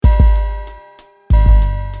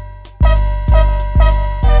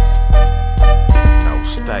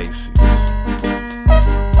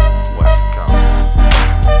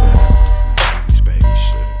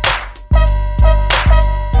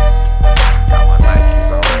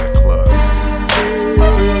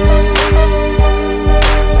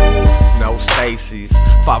Stacy's,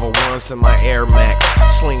 501s in my Air Max,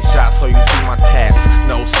 slingshot so you see my tats,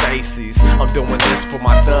 no Stacy's. I'm doing this for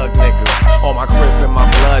my thug niggas, all my crip and my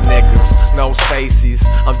blood niggas, no Stacy's.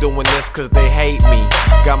 I'm doing this cause they hate me,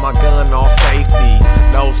 got my gun all safety,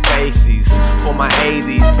 no Stacy's. For my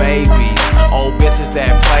 80s babies, old bitches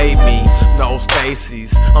that played me, no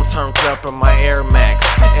Stacy's. I'm turned up in my Air Max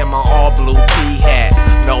and my all blue P hat,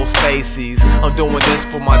 no Stacy's. I'm doing this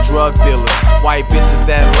for my drug dealers, white bitches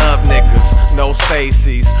that love niggas, no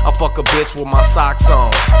Stacy's. I fuck a bitch with my socks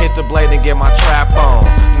on, hit the blade and get my trap on,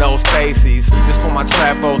 no Stacy's. This for my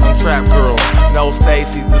trapos and trap girls, no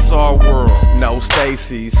Stacy's. This our world, no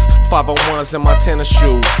Stacy's. 501s in my tennis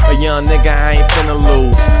shoes, a young nigga I ain't finna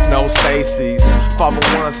lose, no Stacy's.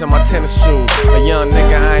 501s in my tennis shoes, a young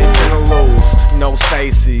nigga I ain't finna lose, no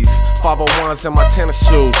Stacy's. 501s in my tennis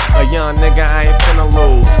shoes, a young nigga I ain't finna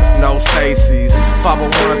lose, no Stacy's.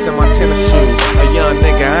 501s in my tennis shoes, a young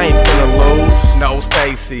nigga I ain't finna lose, no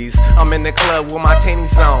Stacy's. I'm in the club with my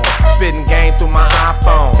tennies on, spitting game through my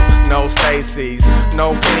iPhone, no Stacy's.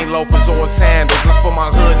 No penny loafers or sandals, it's for my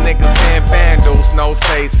hood niggas and vandals, no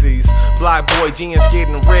Stacy's. Black boy jeans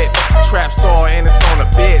getting rich, trap star and it's on a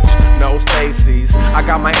bitch, no Stacy's. I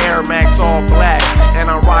got my Air Max all black, and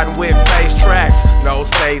I'm riding with face tracks, no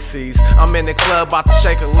Stacy's. I'm in the club about to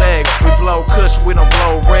shake a leg, we blow kush, we don't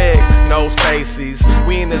blow reg, no Stacy's.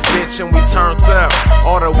 We in this bitch and we turned up,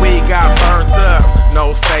 all the weed got burnt up,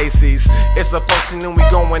 no Stacy's. It's a function and we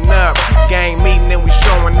going up, gang meeting and we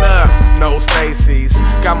showing up, no Stacy's.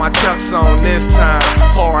 Got my chucks on this time,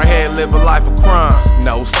 pour ahead, live a life of crime,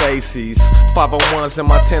 no Stacy's. 501s in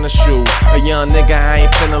my tennis shoes, a young nigga I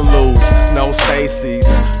ain't finna lose, no Stacy's.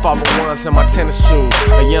 501s in my tennis shoes,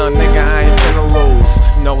 a young nigga I ain't finna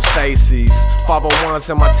lose, no Stacy's. 501s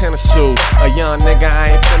in my tennis shoes, a young nigga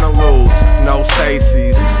I ain't finna lose, no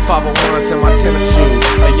Stacy's. 501s in my tennis shoes,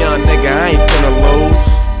 a young nigga I ain't finna lose.